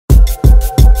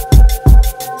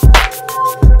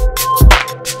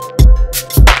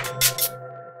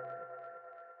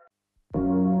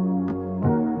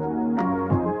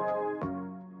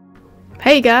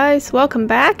Hey guys, welcome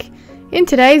back. In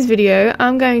today's video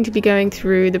I'm going to be going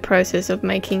through the process of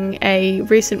making a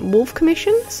recent wolf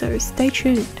commission, so stay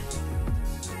tuned.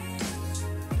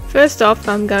 First off,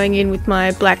 I'm going in with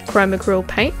my black chromacryl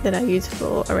paint that I use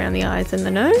for around the eyes and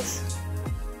the nose.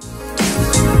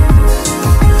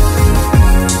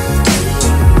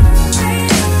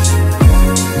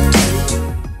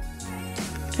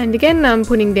 And again, I'm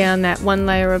putting down that one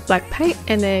layer of black paint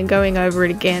and then going over it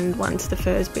again once the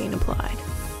fur's been applied.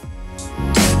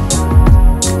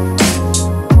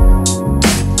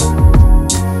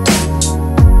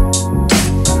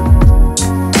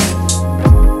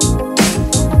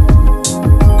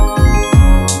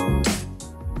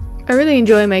 I really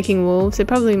enjoy making wolves. They're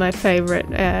probably my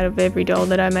favourite out of every doll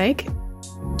that I make.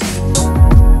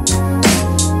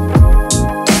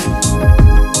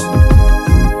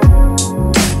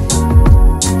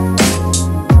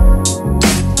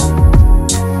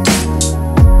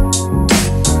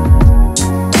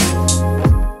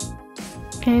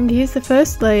 And here's the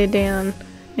first layer down.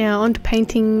 Now on to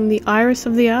painting the iris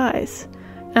of the eyes.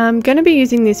 I'm going to be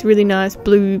using this really nice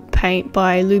blue paint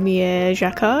by Lumiere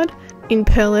Jacquard in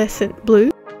pearlescent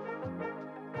blue.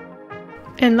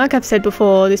 And like I've said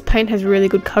before, this paint has really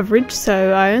good coverage,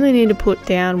 so I only need to put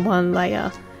down one layer.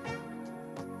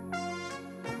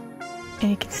 And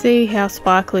you can see how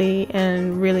sparkly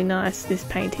and really nice this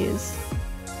paint is.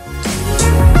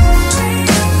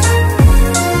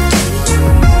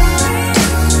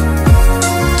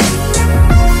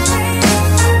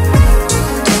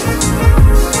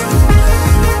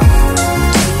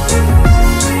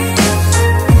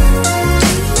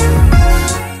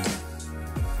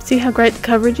 See how great the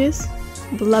coverage is?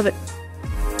 Love it.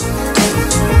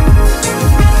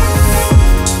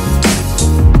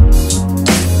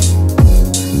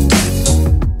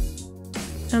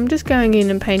 I'm just going in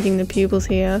and painting the pupils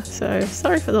here, so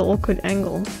sorry for the awkward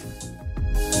angle.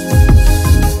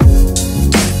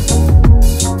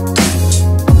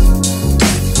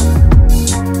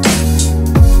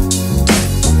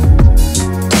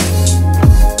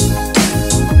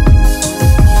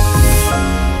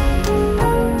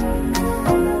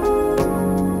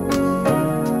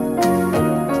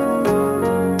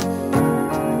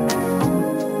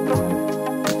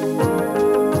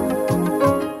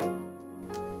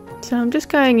 So I'm just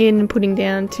going in and putting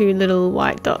down two little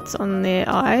white dots on their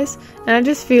eyes, and I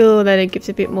just feel that it gives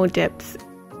a bit more depth.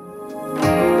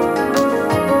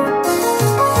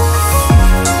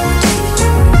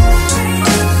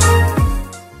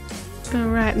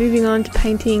 Alright, moving on to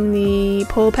painting the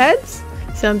paw pads.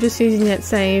 So I'm just using that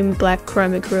same black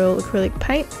chromacryl acrylic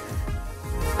paint.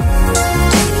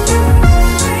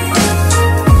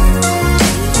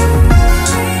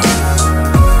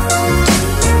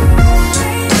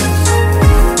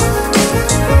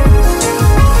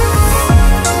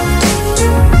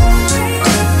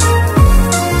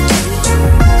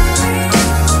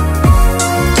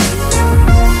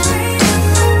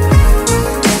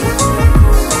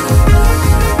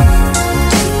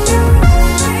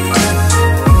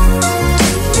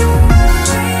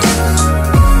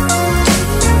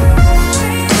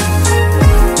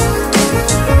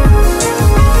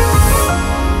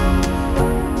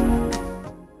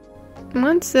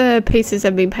 Once the pieces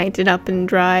have been painted up and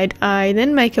dried, I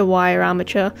then make a wire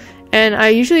armature, and I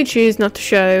usually choose not to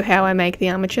show how I make the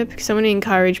armature because I want to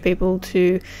encourage people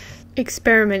to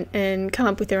experiment and come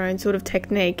up with their own sort of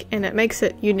technique, and it makes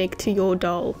it unique to your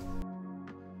doll.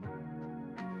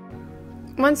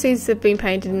 Once these have been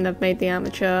painted and I've made the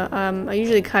armature, I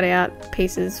usually cut out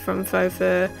pieces from faux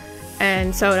fur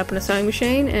and sew it up in a sewing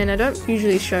machine, and I don't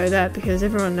usually show that because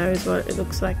everyone knows what it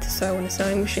looks like to sew in a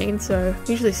sewing machine, so I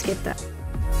usually skip that.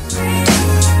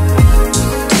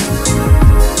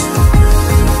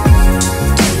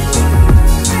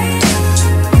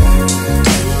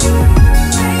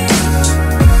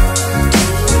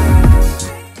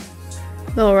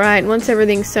 Alright, once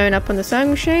everything's sewn up on the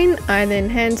sewing machine, I then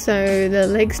hand sew the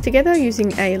legs together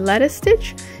using a ladder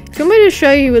stitch. If you want me to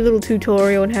show you a little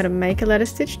tutorial on how to make a ladder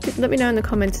stitch, let me know in the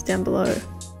comments down below.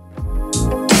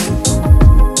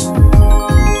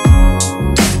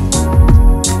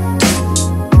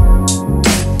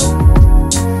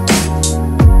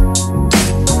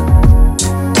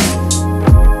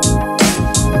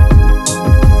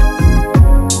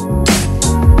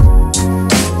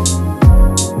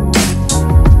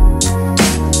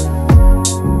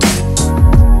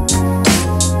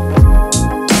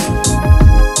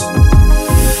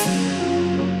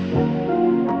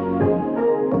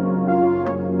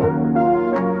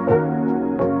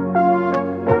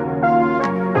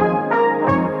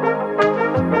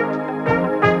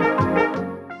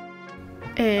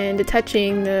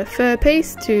 attaching the fur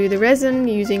piece to the resin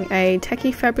using a tacky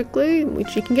fabric glue,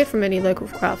 which you can get from any local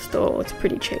craft store. It's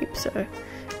pretty cheap, so.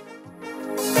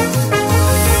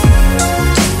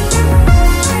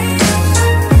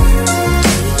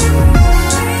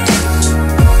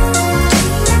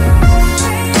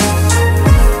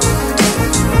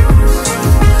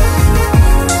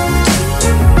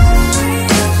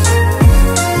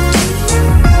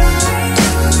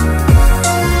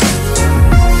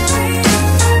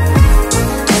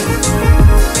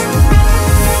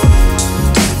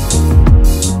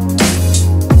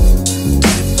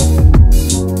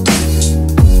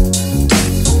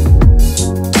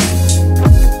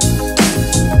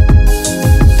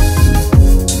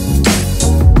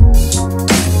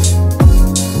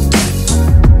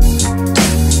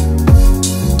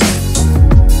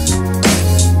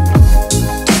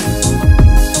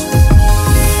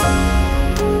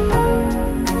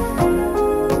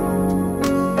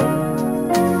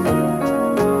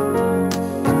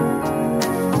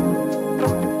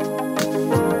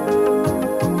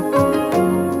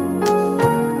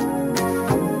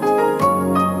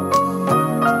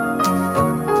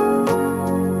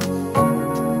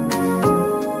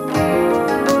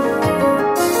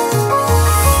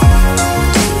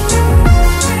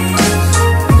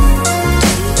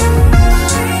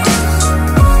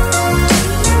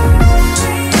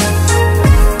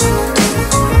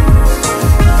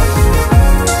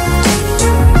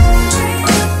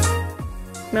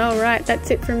 Alright,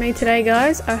 that's it from me today,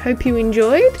 guys. I hope you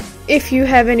enjoyed. If you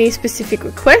have any specific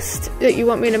requests that you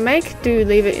want me to make, do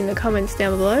leave it in the comments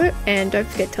down below, and don't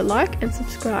forget to like and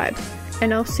subscribe.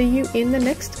 And I'll see you in the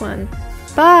next one.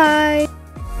 Bye!